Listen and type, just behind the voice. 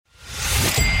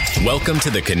Welcome to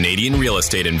the Canadian Real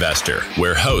Estate Investor,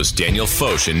 where hosts Daniel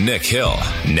Foch and Nick Hill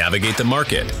navigate the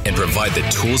market and provide the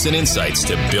tools and insights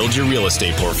to build your real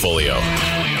estate portfolio.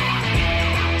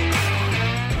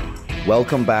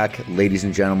 Welcome back, ladies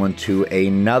and gentlemen, to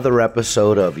another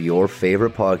episode of your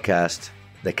favorite podcast,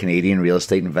 The Canadian Real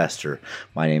Estate Investor.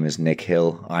 My name is Nick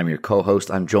Hill. I'm your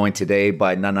co-host. I'm joined today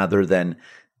by none other than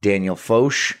Daniel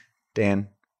Foch. Dan,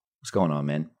 what's going on,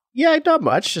 man? Yeah, not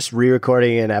much. Just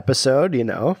re-recording an episode, you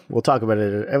know. We'll talk about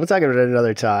it. We'll talk about it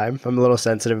another time. I'm a little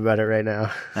sensitive about it right now.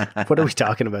 What are we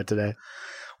talking about today?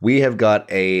 We have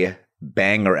got a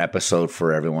banger episode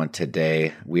for everyone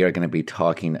today. We are going to be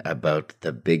talking about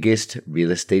the biggest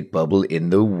real estate bubble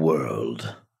in the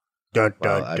world. Dun,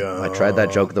 Well, dun, dun. I tried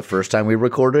that joke the first time we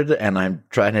recorded, and I'm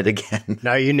trying it again.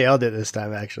 No, you nailed it this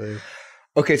time, actually.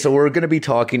 Okay, so we're going to be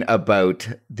talking about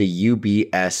the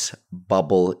UBS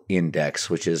Bubble Index,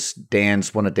 which is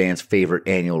one of Dan's favorite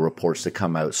annual reports to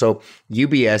come out. So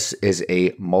UBS is a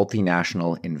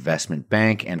multinational investment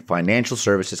bank and financial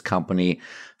services company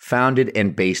founded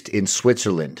and based in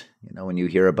Switzerland. You know, when you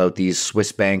hear about these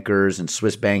Swiss bankers and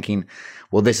Swiss banking,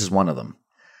 well, this is one of them.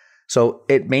 So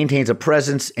it maintains a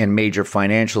presence in major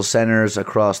financial centers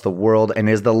across the world and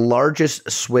is the largest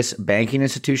Swiss banking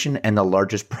institution and the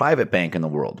largest private bank in the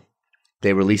world.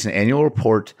 They released an annual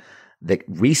report that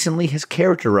recently has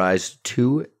characterized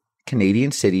 2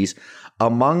 Canadian cities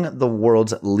among the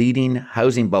world's leading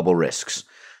housing bubble risks.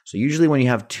 So usually when you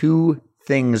have 2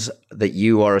 things that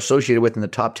you are associated with in the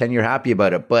top 10, you're happy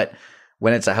about it. But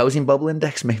when it's a housing bubble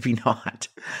index, maybe not.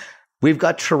 We've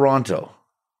got Toronto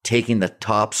taking the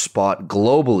top spot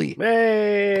globally.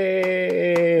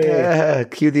 Hey! Yeah,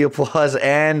 cue the applause.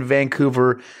 And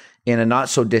Vancouver in a not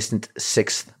so distant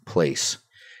 6th place.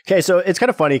 Okay, so it's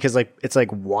kind of funny because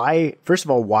why, first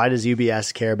of all, why does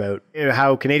UBS care about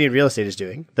how Canadian real estate is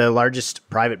doing, the largest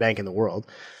private bank in the world?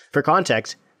 For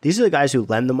context, these are the guys who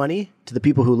lend the money to the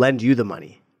people who lend you the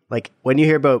money. Like when you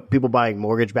hear about people buying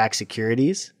mortgage-backed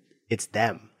securities, it's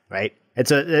them, right? And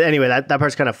so anyway, that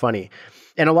part's kind of funny.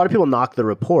 And a lot of people knock the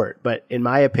report, but in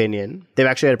my opinion, they've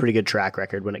actually had a pretty good track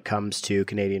record when it comes to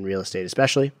Canadian real estate,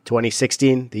 especially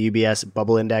 2016, the UBS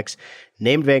Bubble Index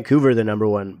named Vancouver the number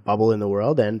 1 bubble in the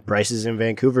world, and prices in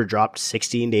Vancouver dropped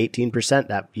 16 to 18%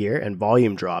 that year, and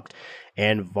volume dropped.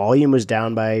 And volume was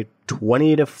down by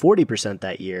 20 to 40%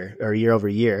 that year, or year over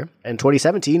year. In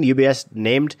 2017, UBS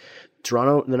named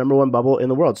Toronto the number 1 bubble in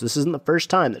the world. So this isn't the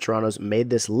first time that Toronto's made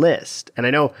this list. And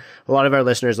I know a lot of our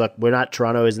listeners, look,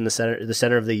 Toronto is in the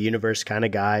center of the universe kind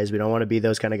of guys. We don't want to be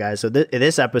those kind of guys. So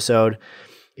this episode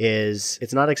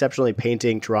it's not exceptionally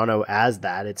painting Toronto as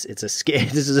that. This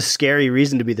is a scary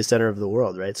reason to be the center of the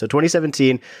world, right? So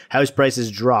 2017, house prices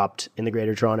dropped in the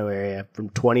Greater Toronto area from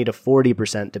 20 to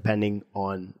 40% depending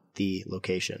on the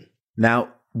location. Now,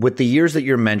 with the years that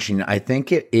you're mentioning, I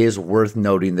think it is worth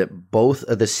noting that both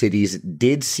of the cities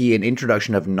did see an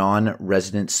introduction of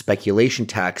non-resident speculation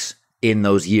tax in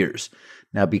those years.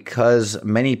 Now, because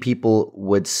many people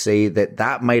would say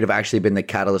that might have actually been the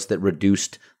catalyst that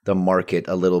reduced the market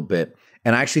a little bit.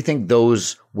 And I actually think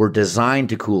those were designed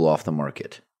to cool off the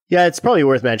market. Yeah, it's probably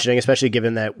worth mentioning, especially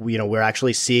given that we're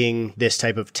actually seeing this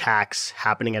type of tax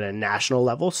happening at a national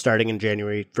level starting in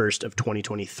January 1st of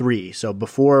 2023. So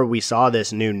before we saw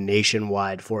this new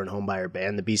nationwide foreign homebuyer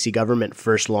ban, the BC government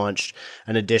first launched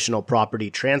an additional property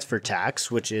transfer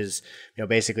tax, which is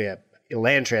basically a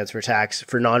land transfer tax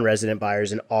for non-resident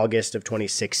buyers in August of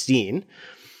 2016.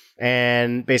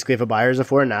 And basically, if a buyer is a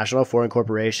foreign national, foreign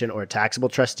corporation, or a taxable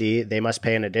trustee, they must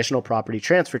pay an additional property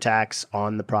transfer tax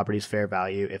on the property's fair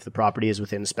value if the property is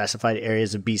within specified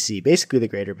areas of BC, basically the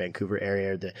Greater Vancouver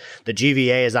area, the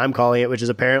GVA, as I'm calling it, which is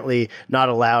apparently not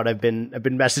allowed. I've been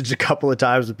messaged a couple of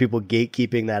times with people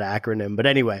gatekeeping that acronym. But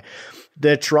anyway,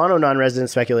 the Toronto Non-Resident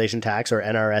Speculation Tax, or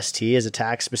NRST, is a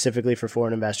tax specifically for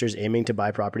foreign investors aiming to buy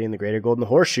property in the Greater Golden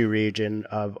Horseshoe region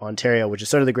of Ontario, which is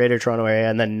sort of the Greater Toronto area,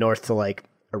 and then north to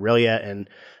Aurelia and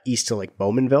east to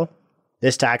Bowmanville.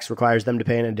 This tax requires them to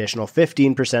pay an additional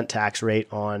 15% tax rate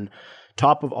on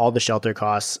top of all the shelter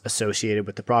costs associated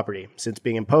with the property. Since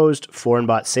being imposed, foreign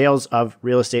bought sales of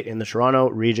real estate in the Toronto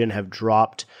region have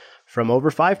dropped from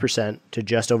over 5% to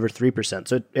just over 3%.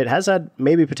 So it has had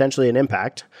maybe potentially an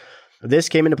impact. This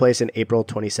came into place in April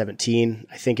 2017.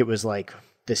 I think it was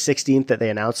the 16th that they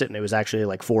announced it, and it was actually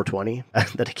 4/20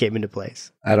 that it came into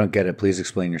place. I don't get it. Please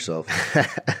explain yourself.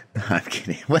 I'm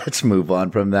kidding. Let's move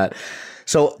on from that.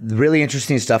 So really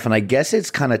interesting stuff. And I guess it's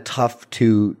kind of tough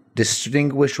to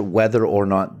distinguish whether or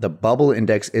not the bubble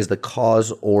index is the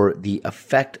cause or the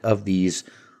effect of these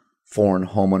foreign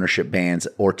homeownership bans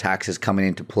or taxes coming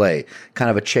into play. Kind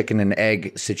of a chicken and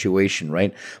egg situation,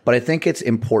 right? But I think it's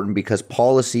important because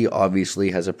policy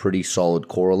obviously has a pretty solid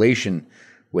correlation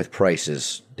with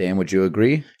prices. Dan, would you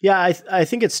agree? Yeah, I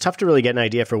think it's tough to really get an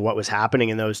idea for what was happening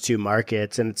in those two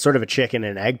markets. And it's sort of a chicken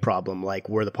and egg problem. Like,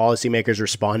 were the policymakers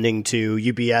responding to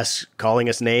UBS calling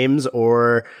us names,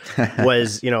 or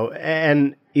was,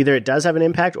 and either it does have an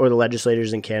impact, or the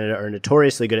legislators in Canada are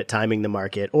notoriously good at timing the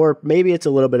market, or maybe it's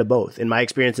a little bit of both. In my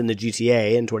experience in the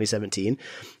GTA in 2017,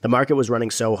 the market was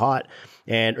running so hot.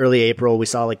 And early April, we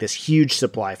saw like this huge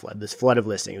supply flood, this flood of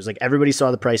listings. It was like everybody saw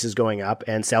the prices going up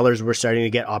and sellers were starting to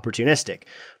get opportunistic.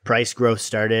 Price growth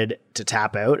started to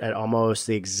tap out at almost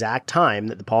the exact time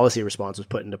that the policy response was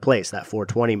put into place, that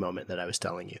 420 moment that I was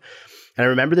telling you. And I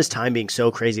remember this time being so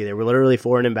crazy. There were literally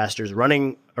foreign investors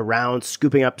running around,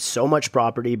 scooping up so much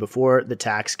property before the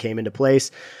tax came into place.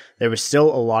 There was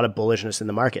still a lot of bullishness in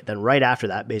the market. Then right after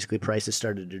that, basically prices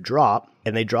started to drop,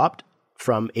 and they dropped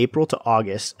from April to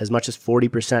August as much as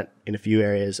 40% in a few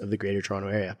areas of the Greater Toronto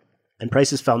Area. And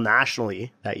prices fell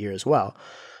nationally that year as well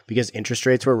because interest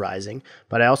rates were rising.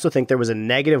 But I also think there was a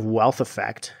negative wealth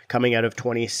effect coming out of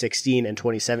 2016 and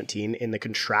 2017 in the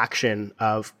contraction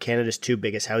of Canada's two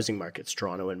biggest housing markets,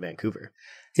 Toronto and Vancouver.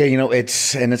 Yeah,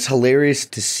 it's hilarious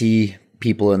to see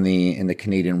people in the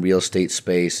Canadian real estate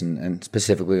space and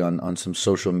specifically on some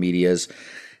social medias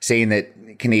saying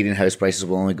that Canadian house prices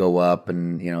will only go up,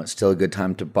 and it's still a good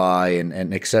time to buy,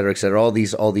 and et cetera, et cetera. All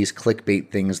these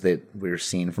clickbait things that we're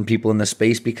seeing from people in the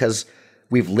space, because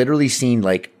we've literally seen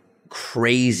like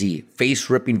crazy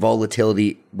face-ripping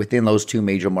volatility within those two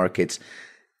major markets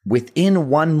within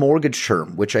one mortgage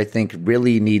term, which I think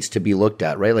really needs to be looked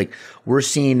at, right? Like, we're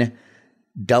seeing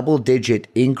double-digit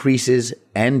increases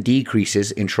and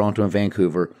decreases in Toronto and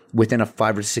Vancouver within a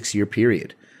 5 or 6 year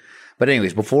period. But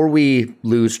anyways, before we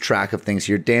lose track of things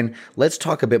here, Dan, let's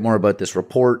talk a bit more about this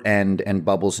report and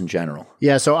bubbles in general.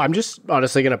 Yeah, so I'm just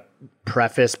honestly going to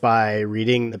preface by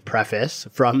reading the preface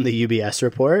from the UBS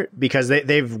report, because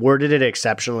they've worded it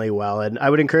exceptionally well. And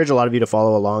I would encourage a lot of you to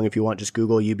follow along. If you want, just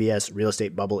Google UBS Real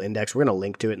Estate Bubble Index. We're going to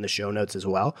link to it in the show notes as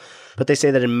well. But they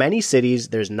say that in many cities,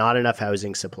 there's not enough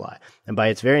housing supply. And by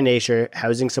its very nature,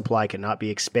 housing supply cannot be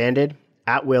expanded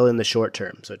at will in the short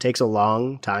term. So it takes a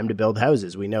long time to build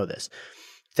houses. We know this.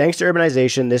 Thanks to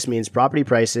urbanization, this means property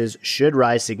prices should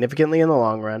rise significantly in the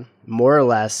long run, more or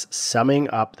less summing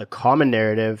up the common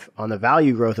narrative on the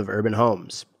value growth of urban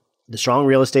homes. The strong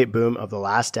real estate boom of the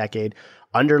last decade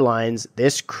underlines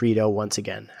this credo once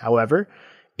again. However,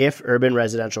 if urban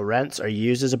residential rents are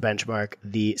used as a benchmark,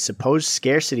 the supposed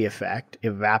scarcity effect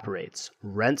evaporates.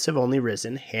 Rents have only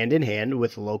risen hand in hand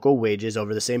with local wages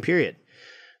over the same period.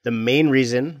 The main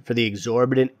reason for the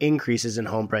exorbitant increases in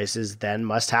home prices then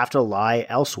must have to lie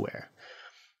elsewhere.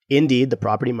 Indeed, the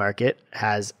property market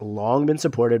has long been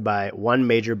supported by one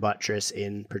major buttress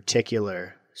in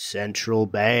particular: central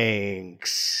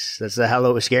banks. That's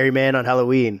the scary man on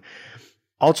Halloween.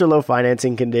 Ultra low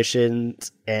financing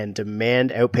conditions and demand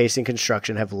outpacing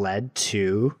construction have led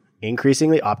to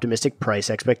increasingly optimistic price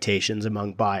expectations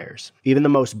among buyers. Even the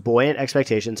most buoyant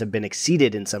expectations have been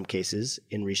exceeded in some cases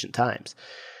in recent times.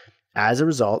 As a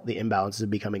result, the imbalances have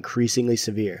become increasingly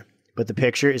severe. But the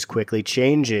picture is quickly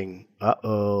changing.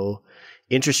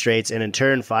 Interest rates and in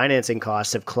turn financing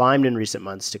costs have climbed in recent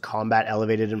months to combat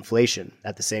elevated inflation.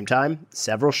 At the same time,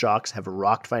 several shocks have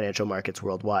rocked financial markets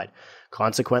worldwide.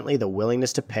 Consequently, the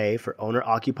willingness to pay for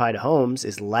owner-occupied homes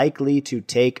is likely to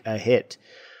take a hit.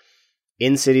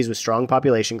 In cities with strong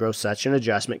population growth, such an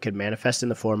adjustment could manifest in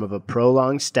the form of a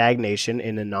prolonged stagnation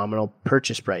in the nominal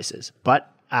purchase prices. But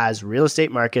as real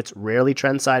estate markets rarely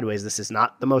trend sideways, this is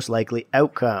not the most likely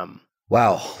outcome.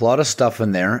 Wow, a lot of stuff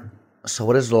in there. So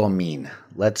what does it all mean?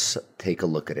 Let's take a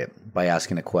look at it by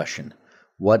asking a question.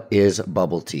 What is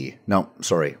bubble tea? No,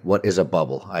 sorry, what is a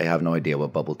bubble? I have no idea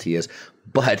what bubble tea is,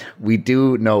 but we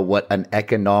do know what an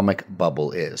economic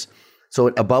bubble is. So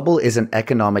a bubble is an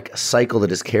economic cycle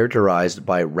that is characterized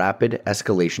by rapid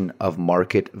escalation of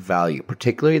market value,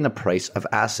 particularly in the price of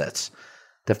assets.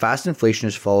 The fast inflation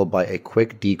is followed by a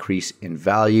quick decrease in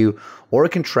value or a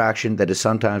contraction that is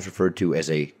sometimes referred to as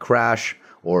a crash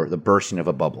or the bursting of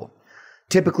a bubble.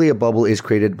 Typically, a bubble is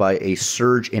created by a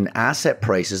surge in asset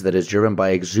prices that is driven by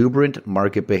exuberant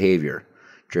market behavior.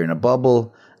 During a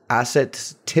bubble,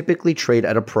 assets typically trade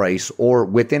at a price or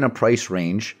within a price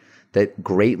range that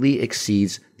greatly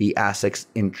exceeds the asset's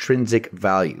intrinsic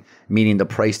value, meaning the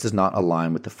price does not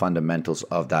align with the fundamentals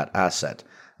of that asset.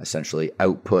 Essentially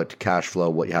output, cash flow,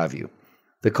 what have you.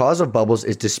 The cause of bubbles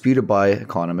is disputed by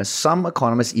economists. Some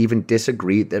economists even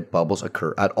disagree that bubbles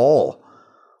occur at all.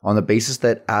 on the basis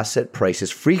that asset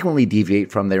prices frequently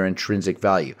deviate from their intrinsic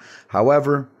value.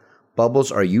 However,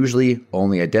 bubbles are usually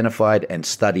only identified and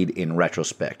studied in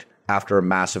retrospect after a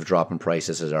massive drop in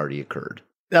prices has already occurred.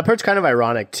 That part's kind of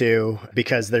ironic too,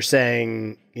 because they're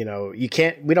saying, we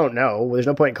don't know. There's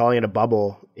no point in calling it a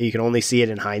bubble. You can only see it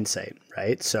in hindsight,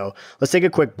 right? So let's take a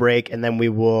quick break and then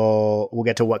we'll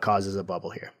get to what causes a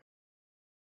bubble here.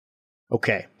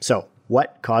 Okay, so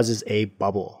what causes a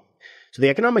bubble? So the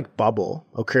economic bubble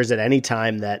occurs at any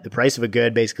time that the price of a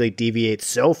good basically deviates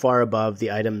so far above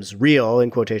the item's real,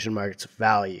 in quotation marks,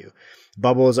 value.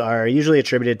 Bubbles are usually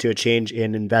attributed to a change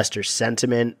in investor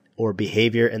sentiment or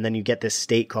behavior, and then you get this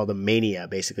state called a mania.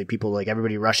 Basically, people like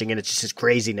everybody rushing in. It's just this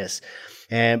craziness.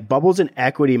 And bubbles in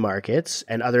equity markets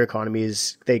and other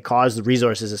economies, they cause the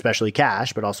resources, especially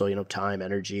cash, but also time,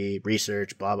 energy,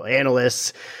 research, blah, blah,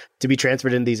 analysts, to be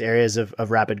transferred in these areas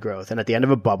of rapid growth. And at the end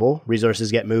of a bubble,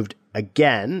 resources get moved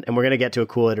again, and we're going to get to a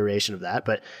cool iteration of that,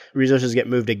 but resources get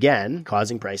moved again,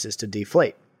 causing prices to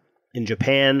deflate. In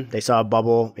Japan, they saw a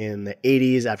bubble in the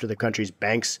 80s after the country's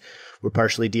banks were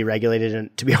partially deregulated.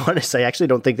 And to be honest, I actually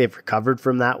don't think they've recovered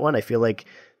from that one. I feel like,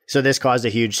 so this caused a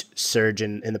huge surge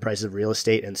in the prices of real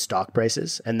estate and stock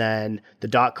prices. And then the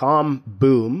dot-com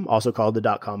boom, also called the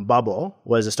dot-com bubble,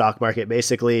 was a stock market.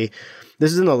 Basically,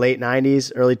 this is in the late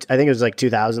 90s, I think it was like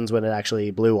 2000s when it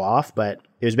actually blew off, but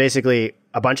it was basically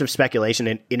a bunch of speculation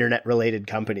in internet-related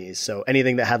companies. So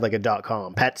anything that had like a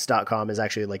 .com, pets.com is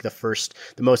actually like the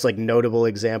most like notable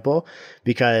example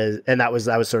and that was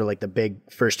sort of like the big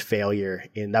first failure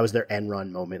that was their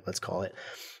Enron moment, let's call it.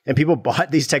 And people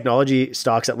bought these technology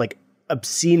stocks at like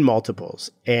obscene multiples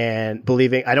and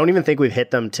believing, I don't even think we've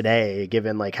hit them today,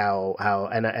 given like how,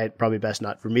 and it probably best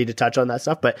not for me to touch on that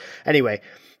stuff. But anyway,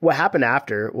 what happened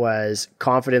after was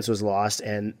confidence was lost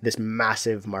and this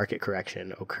massive market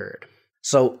correction occurred.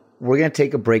 So we're going to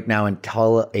take a break now and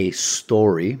tell a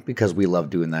story because we love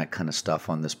doing that kind of stuff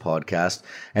on this podcast.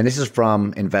 And this is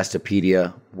from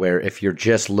Investopedia, where if you're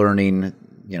just learning,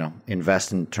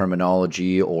 invest in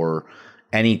terminology or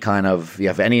you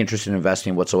have any interest in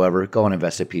investing whatsoever, go on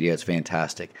Investopedia. It's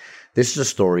fantastic. This is a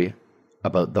story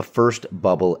about the first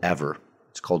bubble ever.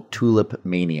 It's called Tulip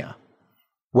Mania.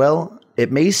 Well,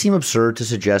 it may seem absurd to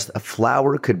suggest a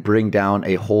flower could bring down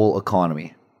a whole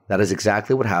economy. That is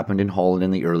exactly what happened in Holland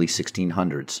in the early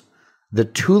 1600s. The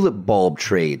tulip bulb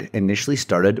trade initially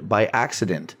started by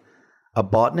accident. A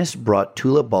botanist brought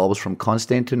tulip bulbs from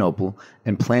Constantinople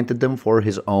and planted them for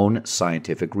his own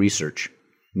scientific research.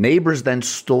 Neighbors then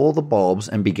stole the bulbs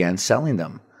and began selling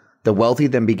them. The wealthy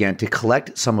then began to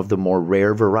collect some of the more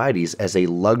rare varieties as a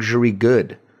luxury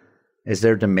good. As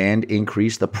their demand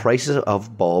increased, the prices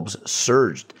of bulbs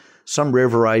surged. Some rare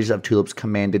varieties of tulips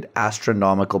commanded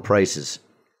astronomical prices.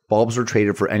 Bulbs were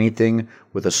traded for anything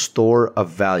with a store of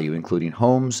value, including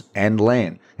homes and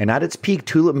land. And at its peak,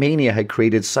 tulip mania had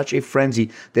created such a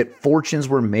frenzy that fortunes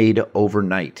were made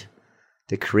overnight.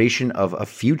 The creation of a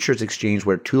futures exchange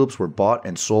where tulips were bought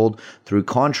and sold through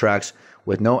contracts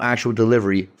with no actual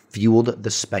delivery fueled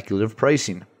the speculative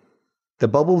pricing. The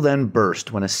bubble then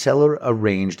burst when a seller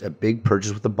arranged a big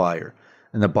purchase with a buyer,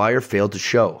 and the buyer failed to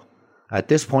show. At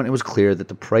this point, it was clear that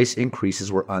the price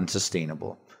increases were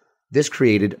unsustainable. This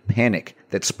created panic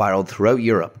that spiraled throughout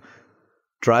Europe,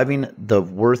 driving the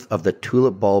worth of the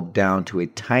tulip bulb down to a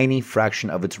tiny fraction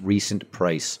of its recent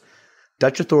price.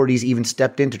 Dutch authorities even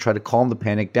stepped in to try to calm the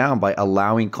panic down by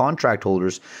allowing contract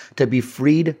holders to be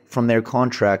freed from their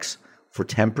contracts for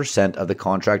 10% of the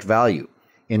contract value.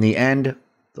 In the end,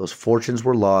 those fortunes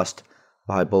were lost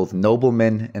by both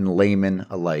noblemen and laymen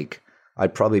alike.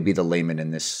 I'd probably be the layman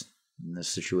in this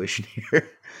situation here.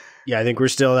 Yeah, I think we're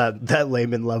still at that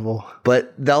layman level.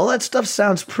 But all that stuff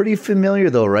sounds pretty familiar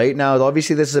though, right? Now,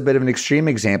 obviously this is a bit of an extreme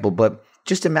example, but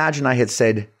just imagine I had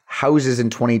said houses in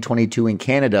 2022 in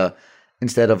Canada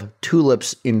instead of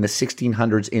tulips in the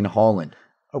 1600s in Holland.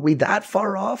 Are we that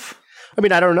far off? I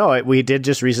mean, I don't know. We did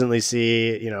just recently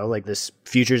see, like this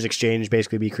futures exchange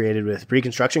basically be created with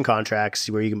pre-construction contracts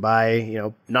where you can buy,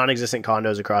 non-existent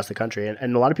condos across the country.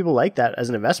 And a lot of people like that as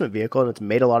an investment vehicle, and it's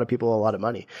made a lot of people a lot of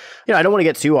money. I don't want to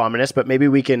get too ominous, but maybe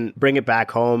we can bring it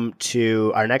back home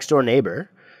to our next door neighbor,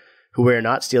 who we're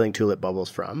not stealing tulip bulbs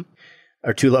from,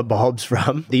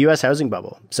 the U.S. housing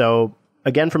bubble. So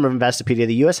again, from Investopedia,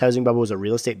 the U.S. housing bubble was a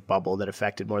real estate bubble that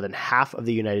affected more than half of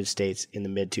the United States in the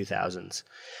mid-2000s.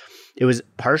 It was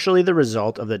partially the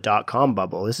result of the dot-com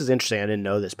bubble. This is interesting. I didn't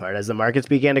know this part. As the markets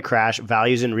began to crash,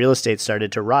 values in real estate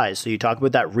started to rise. So you talk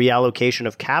about that reallocation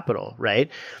of capital, right?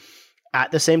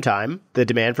 At the same time, the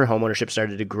demand for homeownership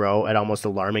started to grow at almost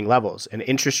alarming levels, and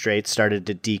interest rates started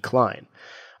to decline.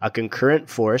 A concurrent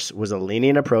force was a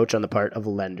lenient approach on the part of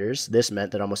lenders. This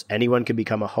meant that almost anyone could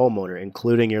become a homeowner,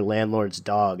 including your landlord's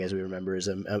dog, as we remember is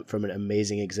from an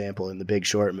amazing example in the Big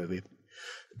Short movie.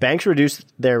 Banks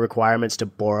reduced their requirements to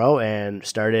borrow and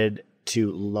started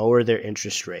to lower their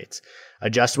interest rates.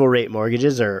 Adjustable rate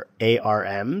mortgages, or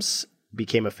ARMs,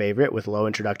 became a favorite with low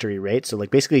introductory rates. So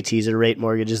like basically teaser rate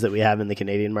mortgages that we have in the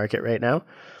Canadian market right now.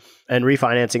 And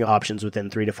refinancing options within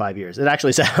 3 to 5 years. It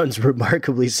actually sounds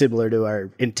remarkably similar to our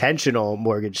intentional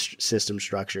mortgage system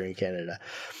structure in Canada.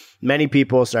 Many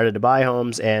people started to buy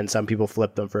homes and some people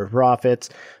flipped them for profits.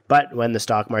 But when the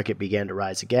stock market began to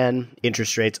rise again,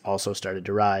 interest rates also started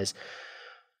to rise.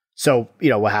 So,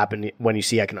 what happened when you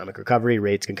see economic recovery,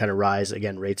 rates can kind of rise.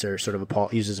 Again, rates are sort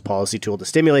of used as a policy tool to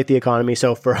stimulate the economy.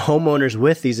 So for homeowners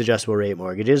with these adjustable rate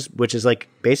mortgages, which is like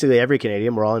basically every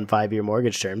Canadian, we're all in 5-year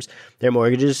mortgage terms, their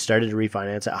mortgages started to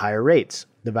refinance at higher rates.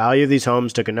 The value of these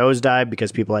homes took a nosedive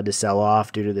because people had to sell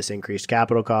off due to this increased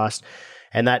capital cost.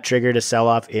 And that triggered a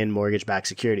sell-off in mortgage-backed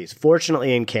securities.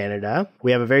 Fortunately, in Canada,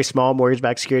 we have a very small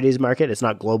mortgage-backed securities market. It's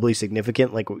not globally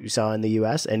significant like what we saw in the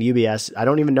US. And UBS, I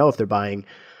don't even know if they're buying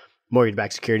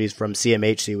mortgage-backed securities from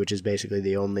CMHC, which is basically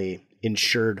the only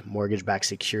insured mortgage-backed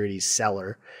securities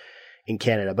seller in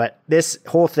Canada. But this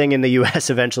whole thing in the US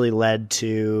eventually led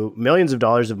to millions of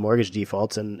dollars of mortgage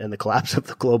defaults and the collapse of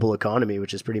the global economy,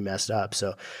 which is pretty messed up.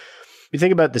 So you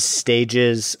think about the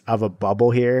stages of a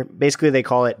bubble here. Basically, they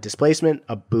call it displacement,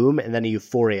 a boom, and then a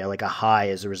euphoria, like a high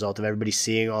as a result of everybody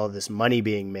seeing all of this money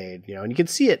being made. And you can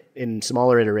see it in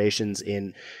smaller iterations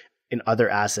in other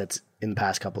assets in the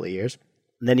past couple of years.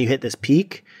 And then you hit this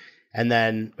peak and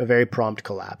then a very prompt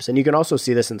collapse. And you can also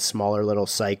see this in smaller little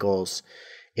cycles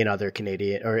in other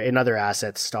Canadian or in other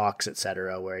assets, stocks, et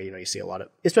cetera, where, you see a lot of,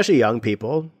 especially young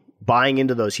people, buying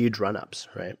into those huge run-ups,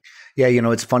 right? Yeah,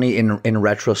 it's funny in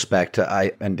retrospect.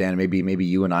 And Dan, maybe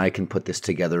you and I can put this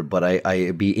together, but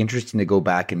it'd be interesting to go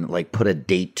back and like put a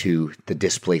date to the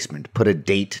displacement, put a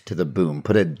date to the boom,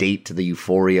 put a date to the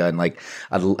euphoria, and like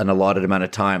an allotted amount of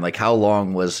time. Like how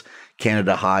long was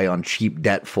Canada high on cheap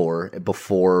debt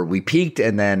before we peaked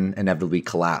and then inevitably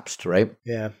collapsed, right?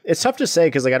 Yeah, it's tough to say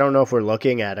because I don't know if we're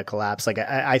looking at a collapse. Like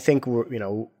I think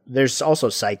there's also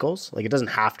cycles. Like it doesn't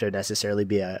have to necessarily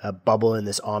be a bubble in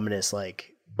this ominous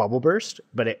like bubble burst,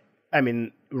 but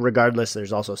regardless,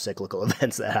 there's also cyclical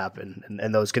events that happen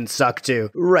and those can suck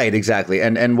too. Right, exactly.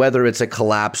 And whether it's a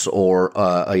collapse or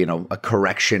a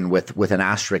correction with an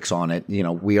asterisk on it,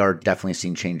 we are definitely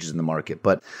seeing changes in the market.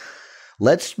 But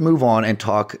let's move on and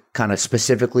talk kind of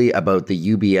specifically about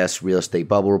the UBS real estate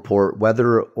bubble report,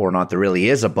 whether or not there really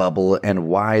is a bubble and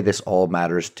why this all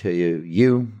matters to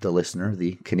you, the listener,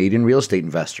 the Canadian real estate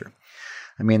investor.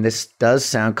 I mean, this does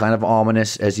sound kind of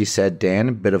ominous, as you said, Dan,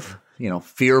 a bit of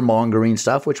fear-mongering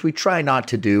stuff, which we try not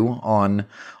to do on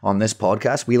this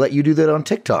podcast. We let you do that on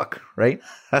TikTok, right?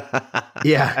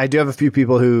 Yeah, I do have a few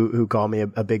people who call me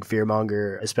a big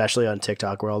fear-monger, especially on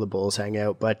TikTok where all the bulls hang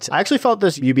out. But I actually felt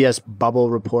this UBS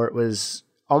bubble report was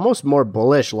almost more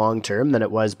bullish long-term than it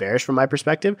was bearish from my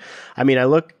perspective. I mean,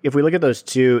 if we look at those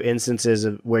two instances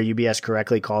of where UBS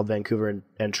correctly called Vancouver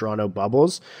and Toronto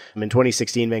bubbles, in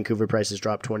 2016, Vancouver prices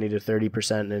dropped 20 to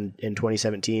 30%. And in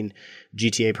 2017,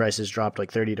 GTA prices dropped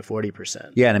like 30 to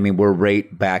 40%. Yeah. And I mean, we're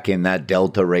right back in that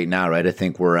delta right now, right? I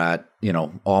think we're at,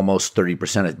 almost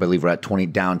 30%. I believe we're at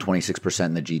down 26%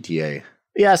 in the GTA.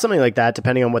 Yeah, something like that,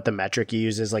 depending on what the metric you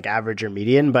use is, like average or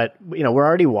median. But, we're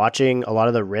already watching a lot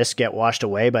of the risk get washed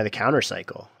away by the counter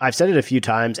cycle. I've said it a few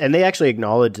times, and they actually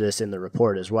acknowledge this in the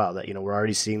report as well, that, we're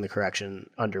already seeing the correction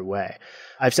underway.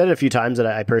 I've said it a few times that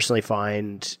I personally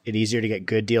find it easier to get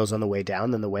good deals on the way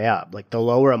down than the way up. Like the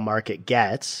lower a market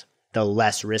gets, the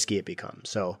less risky it becomes.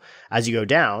 So as you go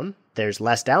down, there's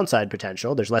less downside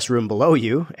potential, there's less room below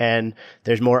you, and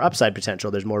there's more upside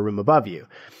potential, there's more room above you.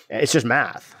 It's just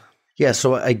math. Yeah,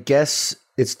 so I guess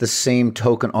it's the same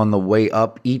token on the way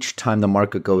up. Each time the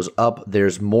market goes up,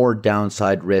 there's more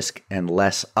downside risk and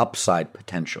less upside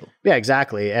potential. Yeah,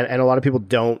 exactly. And a lot of people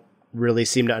don't really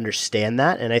seem to understand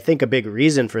that. And I think a big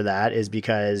reason for that is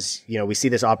because, we see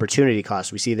this opportunity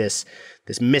cost. We see this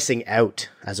missing out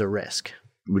as a risk.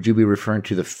 Would you be referring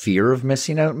to the fear of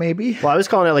missing out, maybe? Well, I was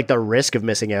calling it like the risk of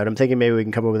missing out. I'm thinking maybe we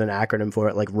can come up with an acronym for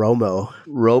it, like ROMO.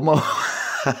 ROMO?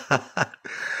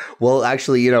 Well,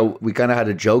 actually, we kind of had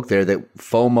a joke there that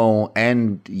FOMO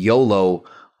and YOLO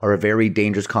are a very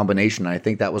dangerous combination. I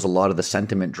think that was a lot of the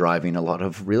sentiment driving a lot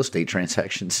of real estate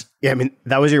transactions. Yeah, I mean,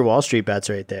 that was your Wall Street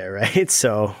bets right there, right?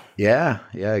 So yeah,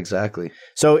 exactly.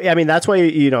 So, I mean, that's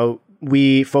why,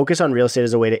 we focus on real estate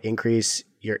as a way to increase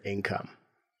your income,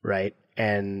 right?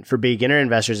 And for beginner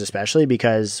investors especially,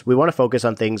 because we want to focus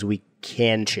on things we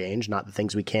can change, not the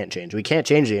things we can't change. We can't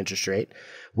change the interest rate.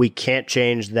 We can't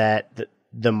change that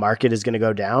the market is going to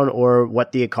go down or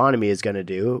what the economy is going to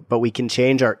do, but we can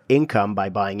change our income by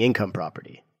buying income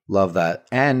property. Love that.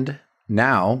 And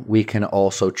now we can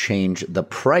also change the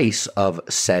price of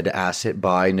said asset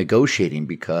by negotiating,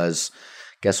 because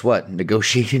guess what?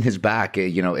 Negotiating is back.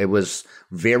 It was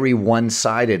very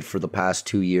one-sided for the past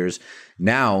 2 years.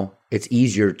 Now it's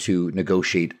easier to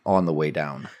negotiate on the way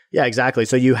down. Yeah, exactly.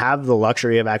 So you have the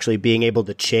luxury of actually being able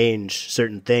to change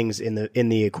certain things in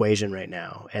the equation right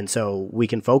now. And so we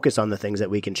can focus on the things that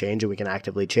we can change, and we can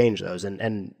actively change those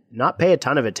and not pay a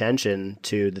ton of attention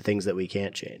to the things that we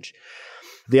can't change.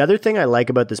 The other thing I like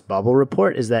about this bubble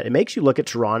report is that it makes you look at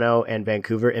Toronto and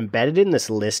Vancouver embedded in this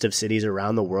list of cities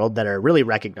around the world that are really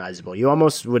recognizable. You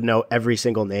almost would know every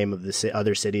single name of the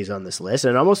other cities on this list.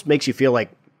 And it almost makes you feel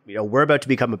like, we're about to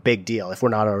become a big deal if we're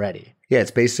not already. Yeah,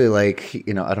 it's basically like,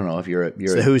 I don't know if you're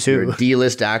who's who. You're a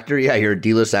D-list actor. Yeah, you're a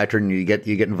D-list actor and you get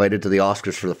invited to the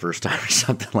Oscars for the first time or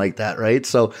something like that, right?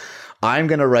 So I'm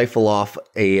going to rifle off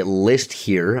a list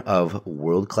here of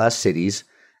world-class cities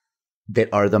that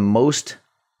are the most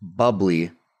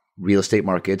bubbly real estate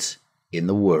markets in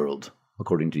the world,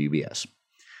 according to UBS.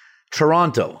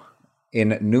 Toronto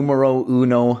in numero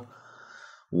uno.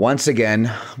 Once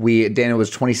again, Daniel, was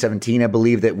 2017, I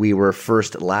believe, that we were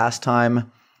first last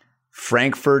time.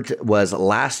 Frankfurt was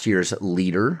last year's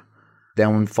leader,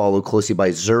 then followed closely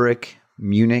by Zurich,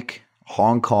 Munich,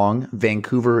 Hong Kong,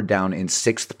 Vancouver down in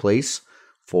 6th place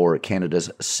for Canada's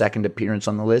second appearance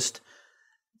on the list,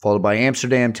 followed by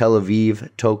Amsterdam, Tel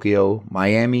Aviv, Tokyo,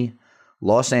 Miami,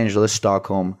 Los Angeles,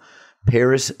 Stockholm,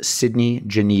 Paris, Sydney,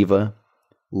 Geneva,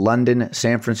 London,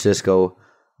 San Francisco,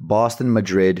 Boston,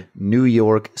 Madrid, New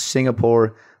York,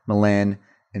 Singapore, Milan,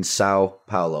 and Sao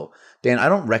Paulo. Dan, I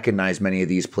don't recognize many of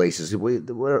these places.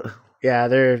 Yeah,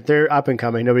 they're up and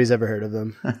coming. Nobody's ever heard of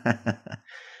them.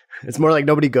 It's more like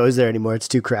nobody goes there anymore. It's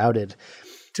too crowded.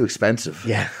 Too expensive.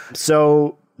 Yeah.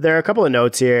 So there are a couple of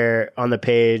notes here on the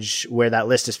page where that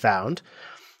list is found.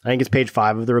 I think it's page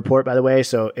 5 of the report, by the way.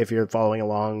 So if you're following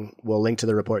along, we'll link to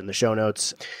the report in the show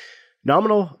notes.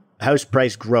 Nominal house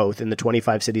price growth in the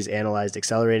 25 cities analyzed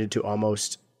accelerated to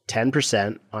almost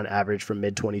 10% on average from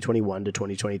mid-2021 to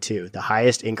 2022, the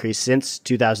highest increase since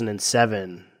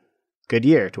 2007. Good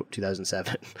year,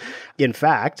 2007. In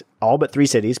fact, all but 3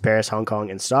 cities, Paris, Hong Kong,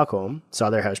 and Stockholm,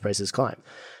 saw their house prices climb.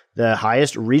 The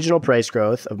highest regional price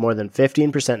growth of more than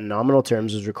 15% in nominal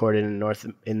terms was recorded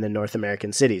in the North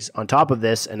American cities. On top of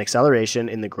this, an acceleration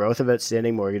in the growth of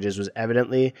outstanding mortgages was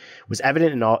evident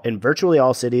in virtually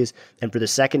all cities, and for the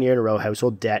second year in a row,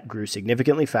 household debt grew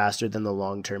significantly faster than the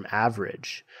long-term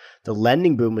average. The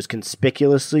lending boom was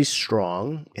conspicuously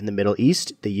strong in the Middle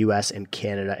East, the US, and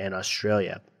Canada and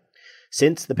Australia.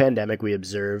 Since the pandemic, we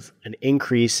observe an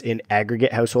increase in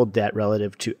aggregate household debt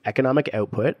relative to economic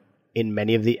output in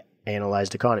many of the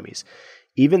analyzed economies.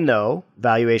 Even though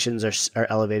valuations are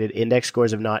elevated, index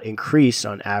scores have not increased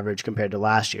on average compared to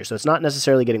last year. So it's not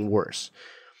necessarily getting worse.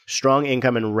 Strong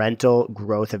income and rental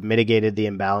growth have mitigated the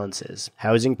imbalances.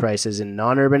 Housing prices in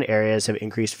non-urban areas have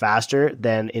increased faster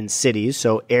than in cities.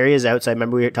 So areas outside,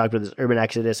 remember we talked about this urban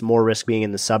exodus, more risk being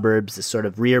in the suburbs, this sort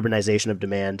of reurbanization of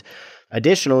demand.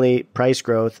 Additionally, price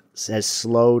growth has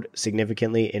slowed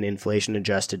significantly in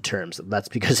inflation-adjusted terms. That's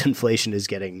because inflation is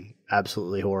getting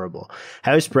absolutely horrible.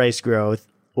 House price growth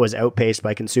was outpaced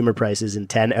by consumer prices in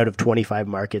 10 out of 25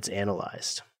 markets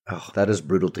analyzed. Oh, that is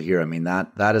brutal to hear. I mean,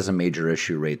 that is a major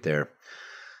issue right there.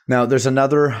 Now, there's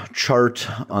another chart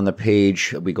on the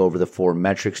page. We go over the 4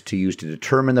 metrics to use to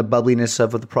determine the bubbliness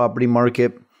of the property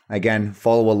market. Again,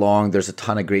 follow along. There's a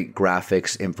ton of great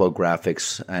graphics,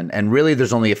 infographics, and really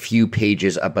there's only a few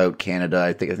pages about Canada.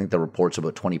 I think the report's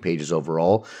about 20 pages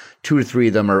overall. 2 to 3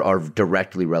 of them are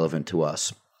directly relevant to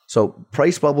us. So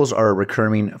price bubbles are a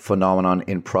recurring phenomenon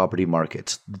in property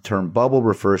markets. The term bubble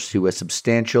refers to a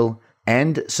substantial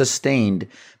and sustained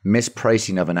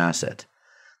mispricing of an asset,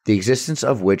 the existence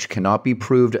of which cannot be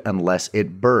proved unless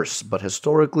it bursts. But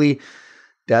historically,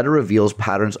 data reveals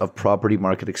patterns of property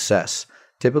market excess.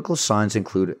 Typical signs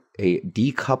include a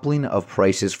decoupling of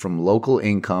prices from local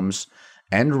incomes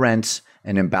and rents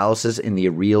and imbalances in the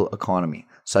real economy,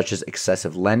 such as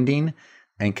excessive lending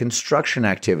and construction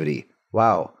activity.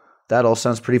 Wow, that all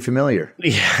sounds pretty familiar.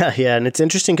 Yeah, and it's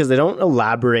interesting because they don't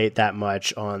elaborate that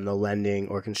much on the lending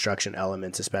or construction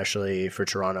elements, especially for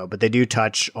Toronto, but they do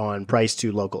touch on price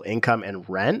to local income and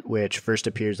rent, which first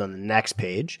appears on the next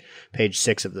page, page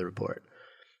 6 of the report.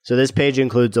 So this page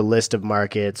includes a list of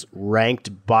markets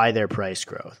ranked by their price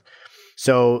growth.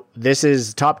 So this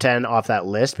is top 10 off that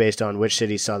list based on which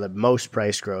cities saw the most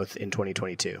price growth in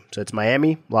 2022. So it's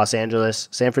Miami, Los Angeles,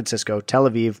 San Francisco, Tel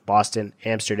Aviv, Boston,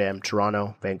 Amsterdam,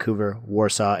 Toronto, Vancouver,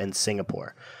 Warsaw, and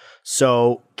Singapore.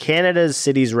 So Canada's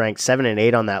cities ranked 7 and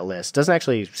 8 on that list. Doesn't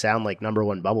actually sound like number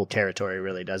one bubble territory,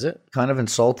 really, does it? Kind of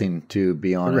insulting, to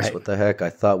be honest. Right. What the heck?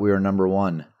 I thought we were number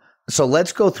one. So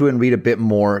let's go through and read a bit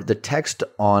more. The text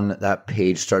on that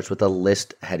page starts with a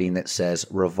list heading that says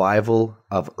Revival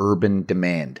of Urban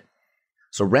Demand.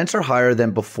 So rents are higher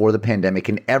than before the pandemic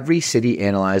in every city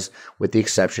analyzed, with the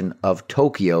exception of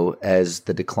Tokyo, as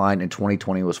the decline in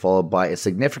 2020 was followed by a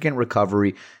significant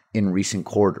recovery in recent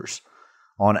quarters.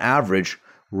 On average,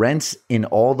 rents in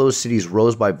all those cities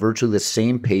rose by virtually the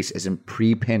same pace as in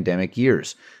pre-pandemic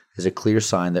years, as a clear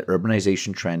sign that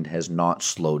urbanization trend has not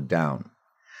slowed down.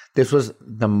 This was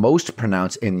the most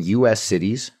pronounced in U.S.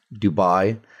 cities,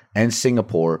 Dubai, and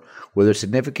Singapore, where a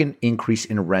significant increase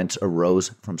in rents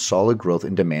arose from solid growth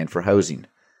in demand for housing,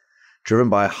 driven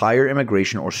by higher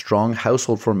immigration or strong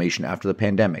household formation after the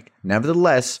pandemic.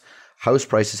 Nevertheless, house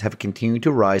prices have continued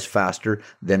to rise faster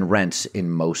than rents in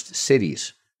most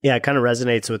cities. Yeah, it kind of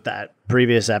resonates with that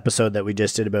previous episode that we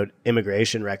just did about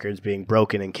immigration records being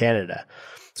broken in Canada.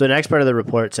 So the next part of the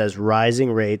report says rising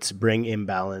rates bring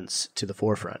imbalance to the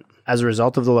forefront. As a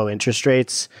result of the low interest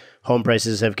rates, home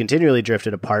prices have continually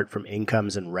drifted apart from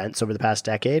incomes and rents over the past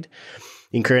decade.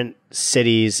 In current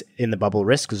cities in the bubble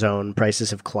risk zone,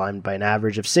 prices have climbed by an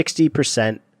average of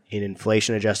 60% in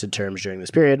inflation-adjusted terms during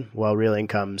this period, while real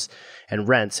incomes and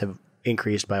rents have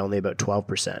increased by only about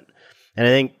 12%. And I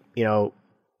think,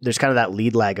 there's kind of that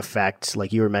lead lag effect,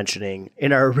 like you were mentioning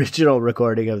in our original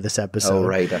recording of this episode. Oh,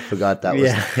 right. I forgot that was.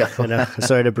 Yeah, I know.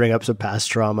 Sorry to bring up some past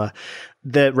trauma.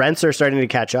 The rents are starting to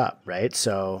catch up, right?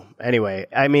 So anyway,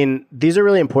 I mean, these are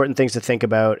really important things to think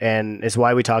about, and it's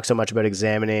why we talk so much about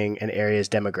examining an area's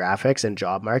demographics and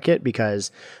job market,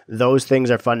 because those things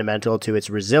are fundamental to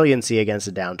its resiliency against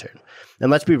a downturn.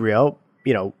 And let's be real,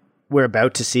 we're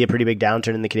about to see a pretty big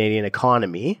downturn in the Canadian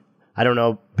economy. I don't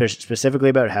know specifically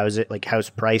about house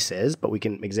prices, but we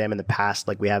can examine the past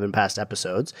like we have in past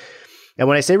episodes. And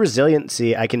when I say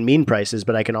resiliency, I can mean prices,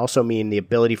 but I can also mean the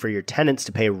ability for your tenants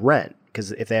to pay rent,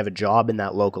 because if they have a job in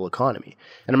that local economy.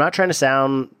 And I'm not trying to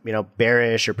sound,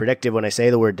 bearish or predictive when I say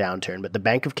the word downturn, but the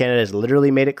Bank of Canada has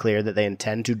literally made it clear that they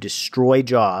intend to destroy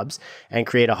jobs and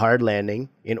create a hard landing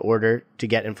in order to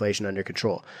get inflation under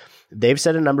control. They've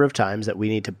said a number of times that we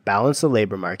need to balance the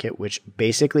labor market, which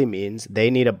basically means they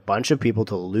need a bunch of people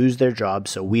to lose their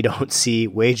jobs so we don't see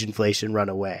wage inflation run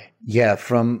away. Yeah,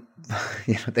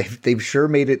 they've sure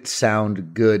made it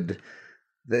sound good.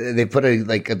 They put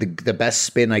the best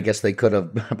spin I guess they could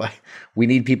have. We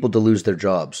need people to lose their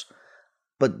jobs,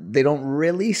 but they don't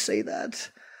really say that.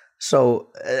 So,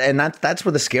 and that's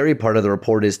where the scary part of the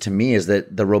report is to me, is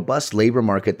that the robust labor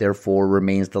market therefore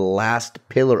remains the last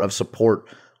pillar of support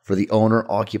for the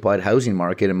owner-occupied housing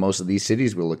market in most of these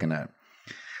cities we're looking at.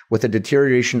 With the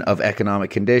deterioration of economic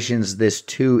conditions, this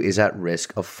too is at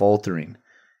risk of faltering.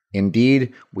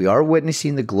 Indeed, we are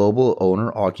witnessing the global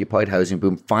owner-occupied housing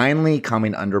boom finally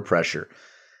coming under pressure.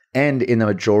 And in the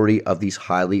majority of these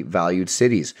highly valued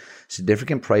cities,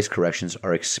 significant price corrections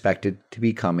are expected to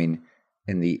be coming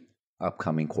in the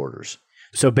upcoming quarters.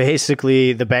 So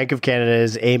basically, the Bank of Canada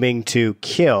is aiming to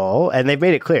kill, and they've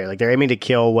made it clear, they're aiming to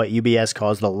kill what UBS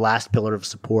calls the last pillar of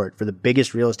support for the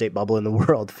biggest real estate bubble in the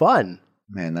world. Fun.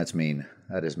 Man, that's mean.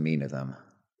 That is mean of them.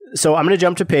 So I'm going to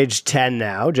jump to page 10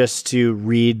 now just to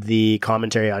read the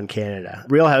commentary on Canada.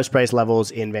 Real house price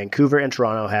levels in Vancouver and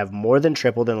Toronto have more than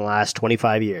tripled in the last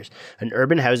 25 years. An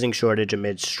urban housing shortage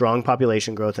amid strong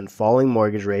population growth and falling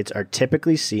mortgage rates are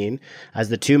typically seen as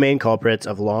the two main culprits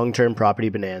of long-term property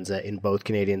bonanza in both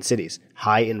Canadian cities.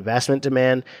 High investment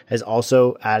demand has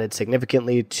also added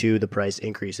significantly to the price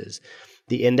increases.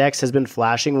 The index has been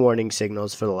flashing warning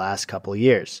signals for the last couple of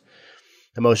years.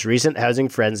 The most recent housing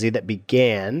frenzy that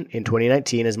began in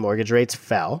 2019 as mortgage rates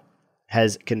fell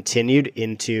has continued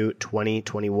into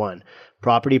 2021.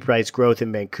 Property price growth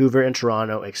in Vancouver and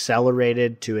Toronto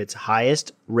accelerated to its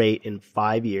highest rate in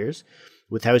 5 years,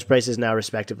 with house prices now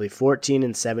respectively 14%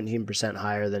 and 17%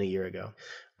 higher than a year ago.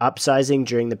 Upsizing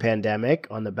during the pandemic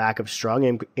on the back of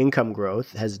strong income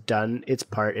growth has done its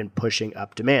part in pushing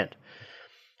up demand.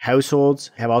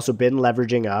 Households have also been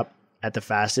leveraging up at the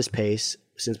fastest pace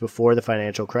since before the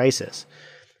financial crisis.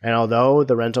 And although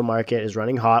the rental market is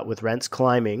running hot with rents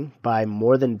climbing by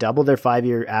more than double their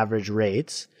 5-year average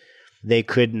rates, they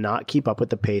could not keep up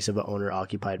with the pace of an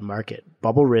owner-occupied market.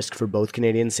 Bubble risk for both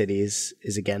Canadian cities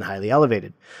is again highly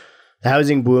elevated. The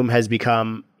housing boom has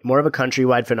become more of a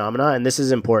countrywide phenomena. And this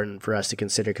is important for us to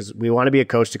consider because we want to be a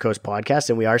coast-to-coast podcast,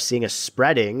 and we are seeing a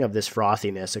spreading of this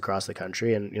frothiness across the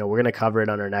country. And, we're going to cover it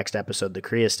on our next episode, the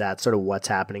Korea stats, sort of what's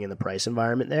happening in the price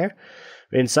environment there.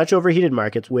 In such overheated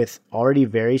markets with already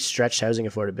very stretched housing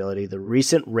affordability, the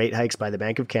recent rate hikes by the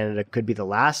Bank of Canada could be the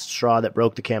last straw that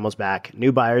broke the camel's back.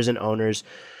 New buyers and owners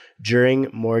during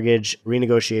mortgage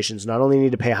renegotiations not only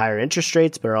need to pay higher interest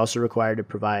rates, but are also required to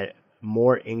provide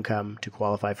more income to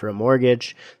qualify for a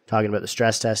mortgage. Talking about the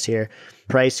stress test here.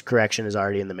 Price correction is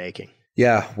already in the making.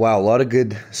 Yeah, wow, a lot of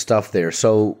good stuff there.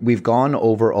 So we've gone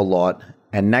over a lot,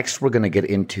 and next we're going to get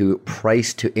into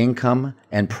price to income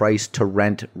and price to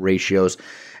rent ratios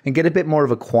and get a bit more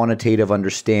of a quantitative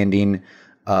understanding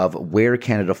of where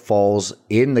Canada falls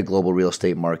in the global real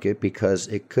estate market, because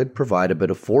it could provide a bit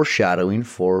of foreshadowing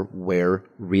for where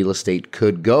real estate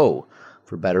could go,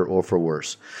 for better or for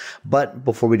worse. But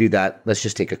before we do that, let's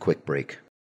just take a quick break.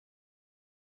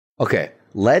 Okay,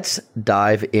 let's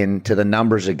dive into the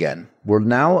numbers again. We're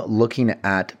now looking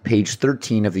at page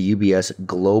 13 of the UBS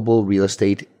Global Real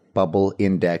Estate Bubble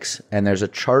Index, and there's a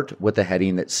chart with a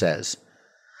heading that says,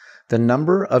 the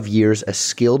number of years a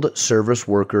skilled service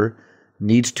worker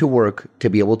needs to work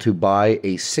to be able to buy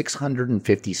a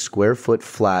 650 square foot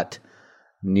flat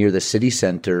near the city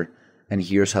center, and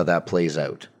here's how that plays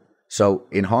out. So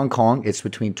in Hong Kong, it's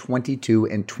between 22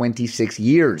 and 26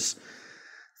 years,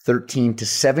 13 to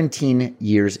 17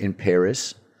 years in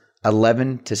Paris,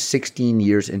 11 to 16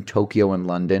 years in Tokyo and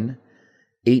London,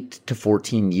 8 to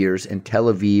 14 years in Tel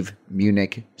Aviv,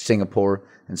 Munich, Singapore,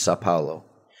 and Sao Paulo.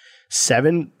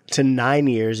 7 to 9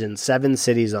 years in 7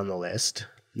 cities on the list: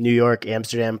 New York,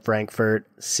 Amsterdam, Frankfurt,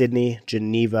 Sydney,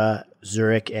 Geneva,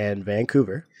 Zurich, and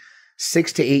Vancouver.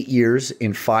 6 to 8 years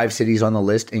in 5 cities on the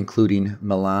list, including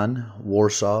Milan,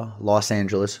 Warsaw, Los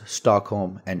Angeles,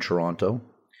 Stockholm, and Toronto.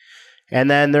 And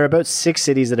then there are about 6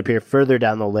 cities that appear further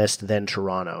down the list than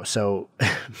Toronto. So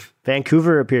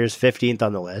Vancouver appears 15th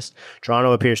on the list.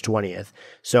 Toronto appears 20th.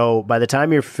 So by the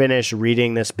time you're finished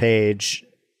reading this page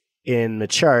in the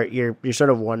chart, you're sort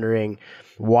of wondering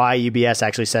why UBS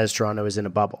actually says Toronto is in a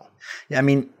bubble. Yeah, I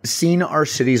mean, seeing our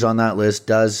cities on that list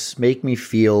does make me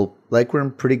feel like we're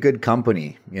in pretty good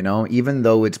company, even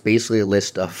though it's basically a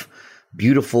list of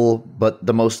beautiful but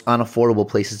the most unaffordable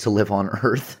places to live on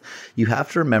earth. You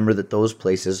have to remember that those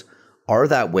places are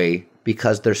that way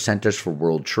because they're centers for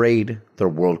world trade, they're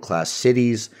world-class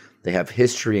cities, they have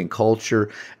history and culture,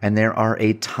 and there are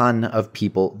a ton of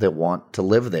people that want to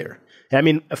live there. I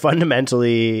mean,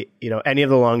 fundamentally, any of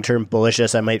the long-term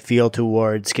bullishness I might feel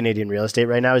towards Canadian real estate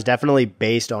right now is definitely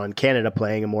based on Canada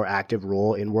playing a more active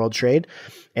role in world trade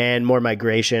and more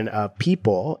migration of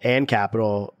people and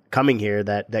capital coming here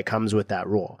that comes with that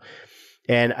role.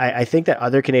 And I think that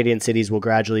other Canadian cities will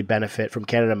gradually benefit from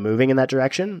Canada moving in that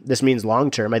direction. This means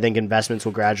long-term, I think investments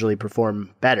will gradually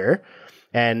perform better.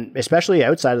 And especially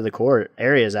outside of the core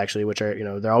areas, actually, which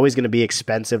are, they're always going to be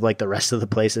expensive like the rest of the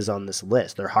places on this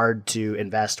list. They're hard to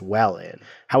invest well in.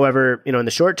 However, in the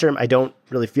short term, I don't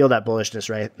really feel that bullishness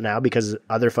right now because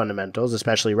other fundamentals,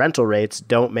 especially rental rates,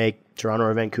 don't make Toronto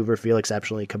or Vancouver feel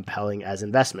exceptionally compelling as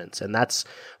investments. And that's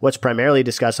what's primarily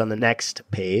discussed on the next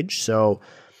page. So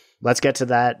let's get to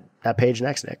that page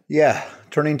next, Nick. Yeah,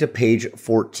 turning to page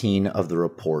 14 of the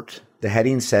report. The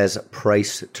heading says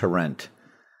price to rent.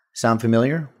 Sound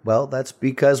familiar? Well, that's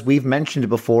because we've mentioned it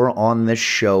before on this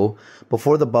show,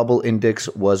 before the bubble index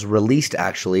was released,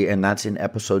 actually, and that's in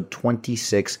episode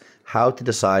 26, how to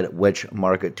decide which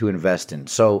market to invest in.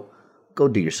 So go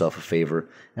do yourself a favor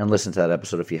and listen to that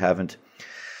episode if you haven't.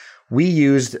 We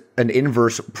used an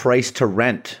inverse price to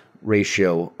rent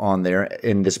ratio on there,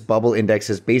 and this bubble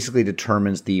index basically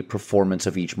determines the performance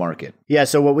of each market. Yeah,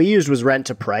 so what we used was rent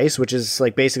to price, which is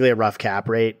like basically a rough cap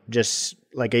rate, just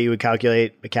like you would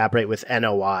calculate a cap rate with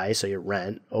NOI, so your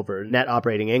rent, over net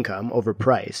operating income over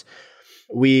price.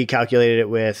 We calculated it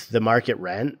with the market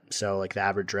rent, so like the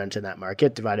average rent in that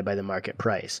market divided by the market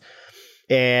price.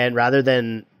 And rather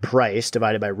than price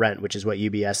divided by rent, which is what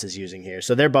UBS is using here.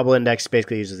 So their bubble index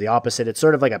basically uses the opposite. It's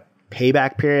sort of like a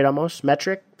payback period almost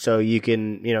metric. So you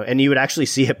can, and you would actually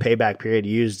see a payback period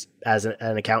used as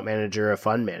an account manager or a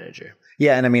fund manager.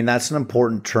 Yeah, and I mean, that's an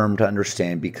important term to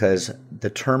understand because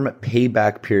the term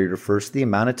payback period refers to the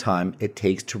amount of time it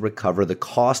takes to recover the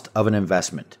cost of an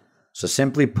investment. So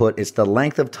simply put, it's the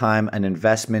length of time an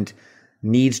investment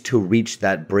needs to reach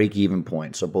that break-even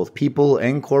point. So both people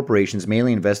and corporations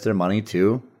mainly invest their money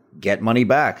to get money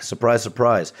back. Surprise,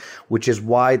 surprise. Which is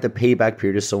why the payback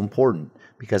period is so important.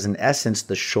 Because in essence,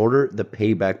 the shorter the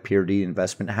payback period the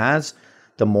investment has,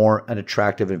 the more an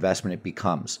attractive investment it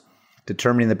becomes.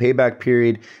 Determining the payback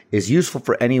period is useful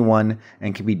for anyone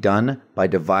and can be done by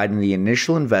dividing the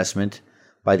initial investment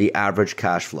by the average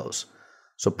cash flows.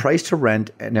 So price to rent,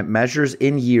 and it measures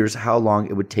in years how long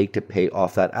it would take to pay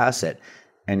off that asset.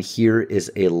 And here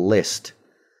is a list.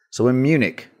 So in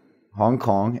Munich, Hong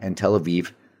Kong, and Tel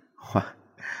Aviv,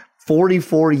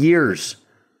 44 years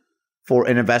for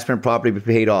an investment property to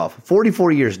be paid off.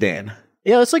 44 years, Dan.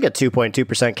 Yeah, it's like a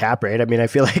 2.2% cap rate. I mean, I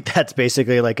feel like that's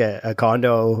basically like a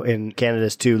condo in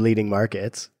Canada's two leading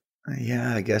markets.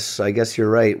 Yeah, I guess you're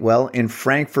right. Well, in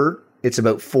Frankfurt, it's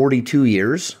about 42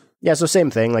 years. Yeah, so same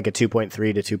thing, like a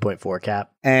 2.3 to 2.4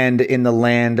 cap. And in the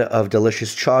land of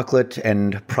delicious chocolate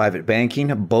and private banking,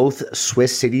 both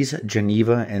Swiss cities,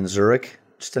 Geneva and Zurich,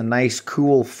 just a nice,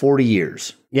 cool 40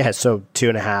 years. Yeah, so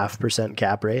 2.5%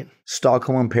 cap rate.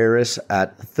 Stockholm and Paris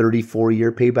at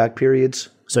 34-year payback periods.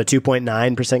 So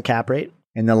 2.9% cap rate.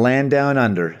 In the land down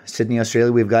under, Sydney,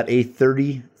 Australia, we've got a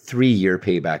 33-year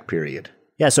payback period.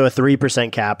 Yeah, so a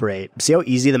 3% cap rate. See how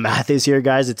easy the math is here,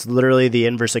 guys? It's literally the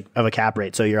inverse of a cap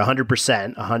rate. So you're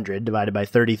 100%, 100 divided by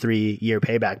 33-year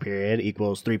payback period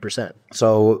equals 3%.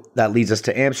 So that leads us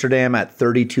to Amsterdam at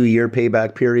 32-year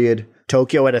payback period.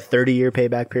 Tokyo at a 30-year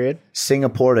payback period.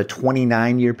 Singapore at a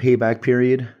 29-year payback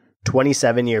period.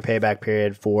 27-year payback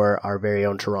period for our very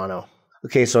own Toronto.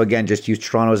 Okay, so again, just use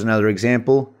Toronto as another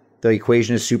example. The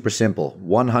equation is super simple.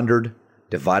 100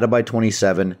 divided by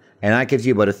 27, and that gives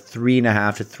you about a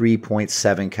 3.5 to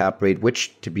 3.7 cap rate,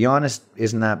 which, to be honest,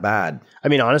 isn't that bad. I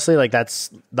mean, honestly, like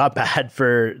that's not bad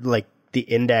for like the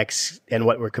index and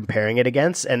what we're comparing it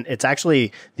against. And it's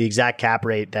actually the exact cap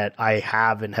rate that I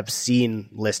have and have seen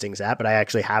listings at, but I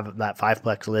actually have that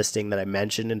 5-plex listing that I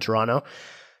mentioned in Toronto.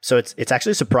 So it's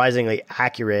actually surprisingly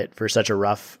accurate for such a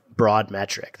rough, broad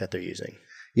metric that they're using.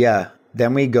 Yeah.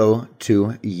 Then we go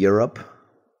to Europe.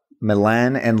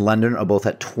 Milan and London are both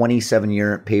at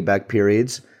 27-year payback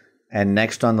periods. And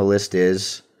next on the list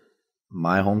is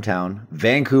my hometown,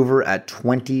 Vancouver, at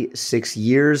 26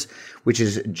 years, which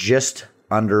is just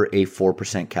under a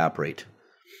 4% cap rate.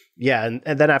 Yeah,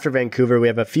 and then after Vancouver, we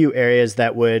have a few areas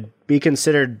that would be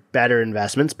considered better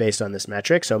investments based on this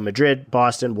metric. So Madrid,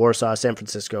 Boston, Warsaw, San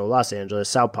Francisco, Los Angeles,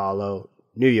 Sao Paulo,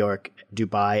 New York,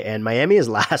 Dubai, and Miami is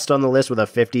last on the list with a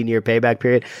 15-year payback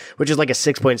period, which is like a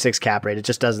 6.6 cap rate. It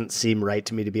just doesn't seem right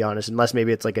to me, to be honest, unless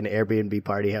maybe it's like an Airbnb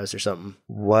party house or something.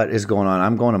 What is going on?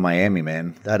 I'm going to Miami,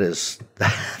 man. That is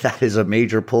a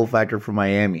major pull factor for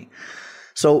Miami.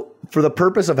 So for the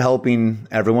purpose of helping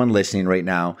everyone listening right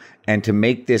now and to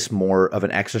make this more of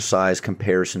an exercise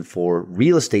comparison for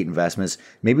real estate investments,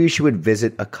 maybe you should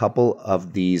visit a couple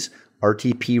of these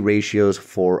RTP ratios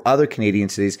for other Canadian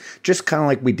cities, just kind of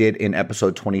like we did in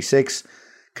episode 26,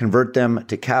 convert them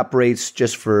to cap rates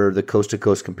just for the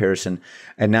coast-to-coast comparison.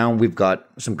 And now we've got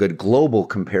some good global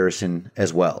comparison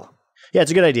as well. Yeah, it's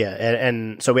a good idea.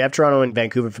 And so we have Toronto and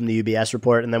Vancouver from the UBS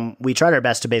report, and then we tried our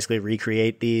best to basically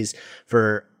recreate these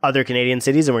for other Canadian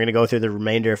cities, and we're going to go through the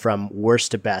remainder from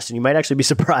worst to best. And you might actually be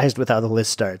surprised with how the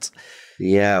list starts.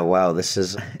 Yeah, wow. This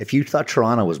is, if you thought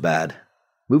Toronto was bad,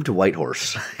 move to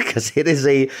Whitehorse, because it is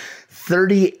a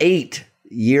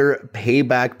 38-year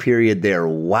payback period there.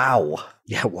 Wow.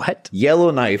 Yeah, what?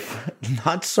 Yellowknife,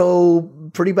 not so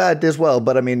pretty bad as well,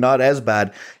 but I mean, not as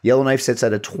bad. Yellowknife sits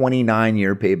at a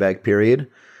 29-year payback period.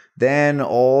 Then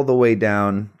all the way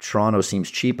down, Toronto seems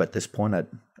cheap at this point at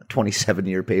a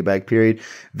 27-year payback period.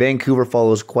 Vancouver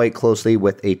follows quite closely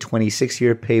with a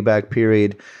 26-year payback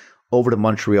period. Over to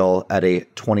Montreal at a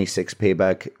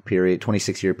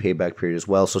 26-year payback period as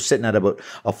well. So sitting at about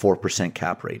a 4%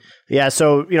 cap rate. Yeah.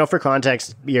 So, for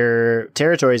context, your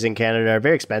territories in Canada are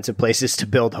very expensive places to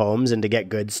build homes and to get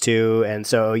goods to. And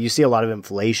so you see a lot of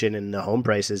inflation in the home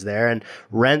prices there, and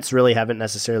rents really haven't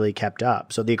necessarily kept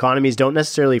up. So the economies don't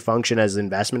necessarily function as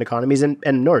investment economies,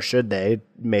 and nor should they,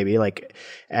 maybe.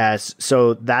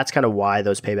 So that's kind of why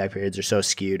those payback periods are so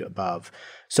skewed above.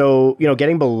 So,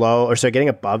 getting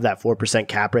above that 4%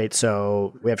 cap rate.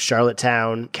 So we have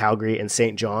Charlottetown, Calgary, and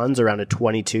St. John's around a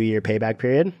 22-year payback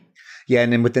period. Yeah,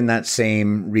 and then within that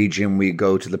same region, we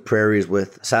go to the prairies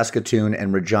with Saskatoon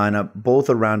and Regina, both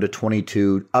around a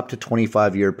 22 up to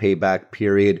 25-year payback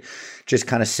period, just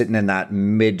kind of sitting in that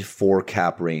mid-4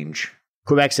 cap range.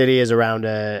 Quebec City is around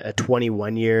a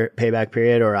 21-year payback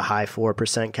period or a high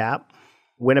 4% cap.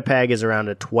 Winnipeg is around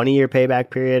a 20-year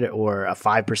payback period or a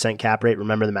 5% cap rate.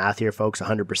 Remember the math here, folks.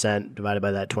 100% divided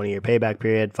by that 20-year payback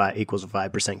period equals a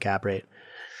 5% cap rate.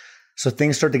 So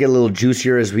things start to get a little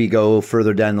juicier as we go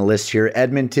further down the list here.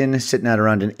 Edmonton sitting at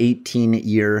around an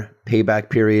 18-year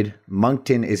payback period.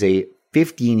 Moncton is a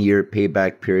 15-year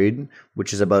payback period,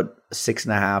 which is about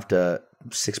 6.5 to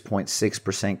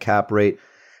 6.6% cap rate.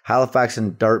 Halifax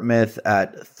and Dartmouth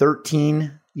at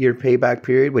 13-year payback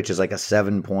period, which is like a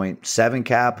 7.7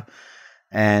 cap.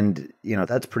 And,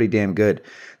 that's pretty damn good.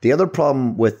 The other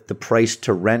problem with the price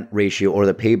to rent ratio or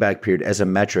the payback period as a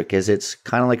metric is it's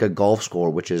kind of like a golf score,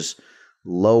 which is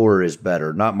lower is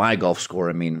better. Not my golf score.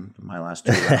 I mean, my last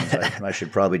 2 rounds, I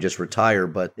should probably just retire,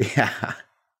 but yeah.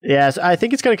 Yeah, so I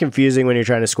think it's kind of confusing when you're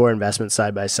trying to score investments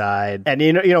side by side. And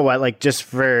you know what, like just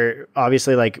for,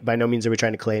 obviously, like by no means are we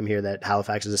trying to claim here that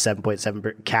Halifax is a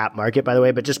 7.7 cap market, by the way,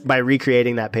 but just by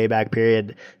recreating that payback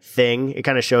period thing, it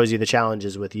kind of shows you the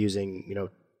challenges with using,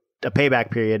 a payback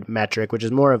period metric, which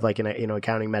is more of like an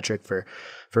accounting metric for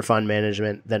fund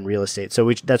management than real estate.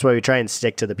 So that's why we try and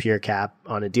stick to the pure cap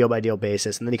on a deal by deal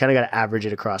basis, and then you kind of got to average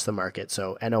it across the market.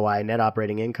 So NOI, net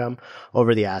operating income,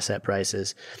 over the asset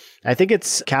prices. I think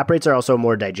cap rates are also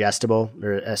more digestible,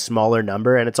 or a smaller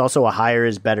number, and it's also a higher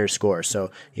is better score.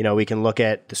 So we can look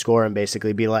at the score and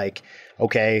basically be like,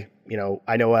 okay,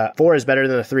 I know a 4 is better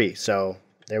than a 3, so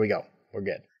there we go, we're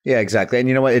good. Yeah, exactly. And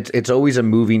you know what? It's always a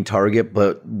moving target,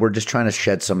 but we're just trying to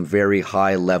shed some very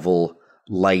high level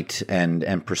light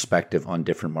and perspective on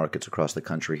different markets across the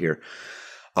country here.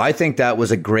 I think that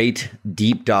was a great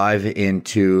deep dive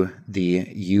into the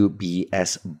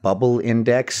UBS Bubble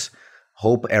Index.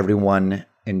 Hope everyone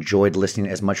enjoyed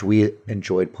listening as much we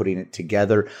enjoyed putting it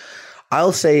together.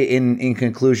 I'll say in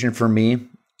conclusion for me,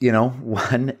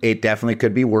 one, it definitely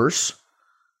could be worse.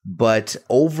 But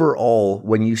overall,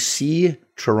 when you see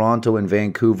Toronto and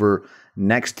Vancouver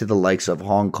next to the likes of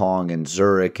Hong Kong and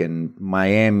Zurich and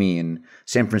Miami and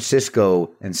San Francisco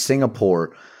and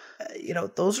Singapore,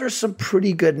 those are some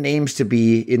pretty good names to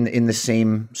be in the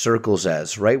same circles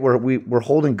as, right? We're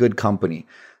holding good company.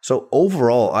 So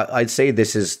overall, I'd say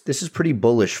this is pretty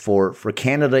bullish for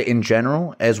Canada in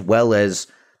general, as well as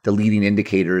the leading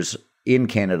indicators in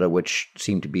Canada, which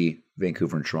seem to be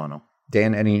Vancouver and Toronto.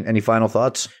 Dan, any final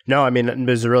thoughts? No, I mean, it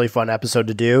was a really fun episode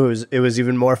to do. It was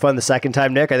even more fun the second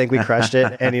time, Nick. I think we crushed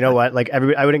it. And you know what? Like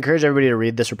I would encourage everybody to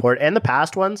read this report and the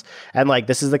past ones. And like,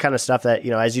 this is the kind of stuff that,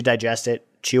 as you digest it,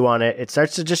 chew on it, it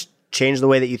starts to just change the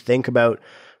way that you think about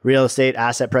real estate,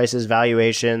 asset prices,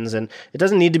 valuations. And it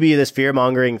doesn't need to be this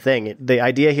fear-mongering thing. The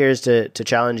idea here is to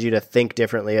challenge you to think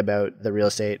differently about the real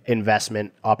estate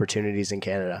investment opportunities in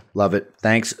Canada. Love it.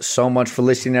 Thanks so much for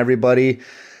listening, everybody.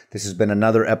 This has been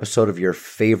another episode of your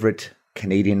favorite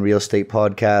Canadian real estate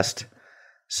podcast.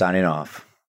 Signing off.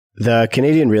 The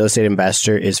Canadian Real Estate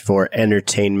Investor is for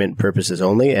entertainment purposes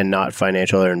only and not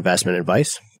financial or investment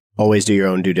advice. Always do your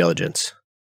own due diligence.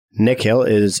 Nick Hill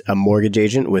is a mortgage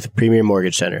agent with Premier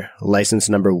Mortgage Center, license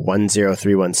number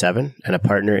 10317, and a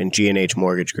partner in G&H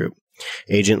Mortgage Group.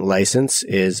 Agent license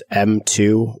is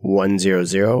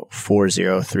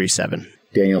M21004037.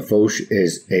 Daniel Foch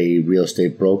is a real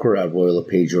estate broker at Royal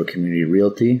LePage or Community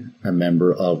Realty, a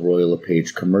member of Royal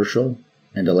LePage Commercial,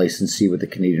 and a licensee with the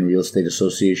Canadian Real Estate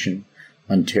Association,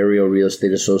 Ontario Real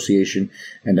Estate Association,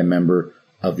 and a member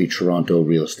of the Toronto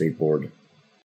Real Estate Board.